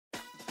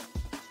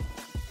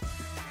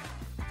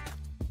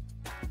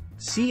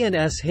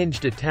CNS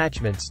hinged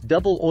attachments,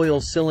 double oil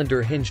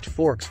cylinder hinged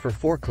forks for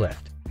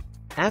forklift.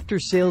 After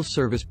sales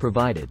service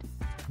provided.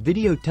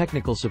 Video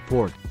technical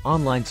support,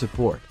 online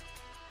support.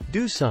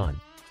 Doosan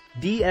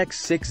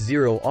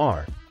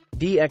DX60R,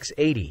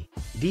 DX80,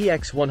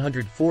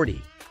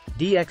 DX140,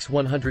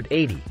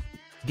 DX180,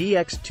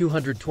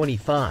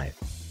 DX225,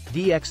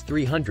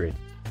 DX300,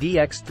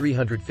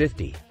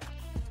 DX350.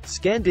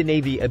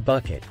 Scandinavia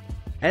bucket.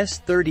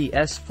 S30,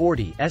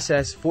 S40,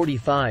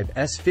 SS45,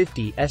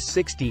 S50,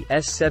 S60,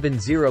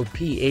 S70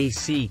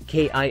 PAC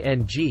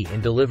KING in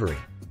delivery.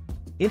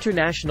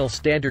 International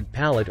standard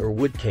pallet or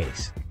wood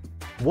case.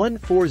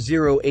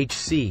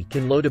 140HC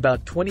can load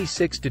about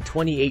 26 to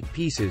 28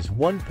 pieces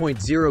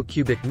 1.0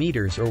 cubic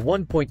meters or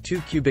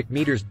 1.2 cubic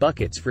meters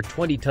buckets for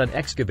 20-ton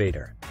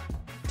excavator.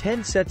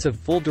 10 sets of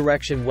full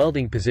direction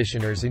welding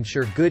positioners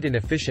ensure good and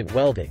efficient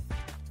welding.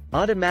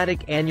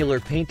 Automatic annular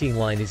painting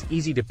line is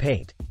easy to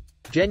paint.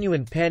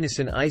 Genuine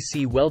Panasonic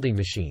IC welding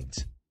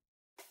machines.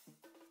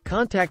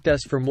 Contact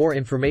us for more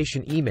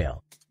information.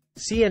 Email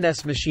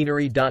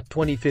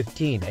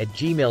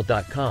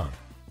cnsmachinery.2015@gmail.com.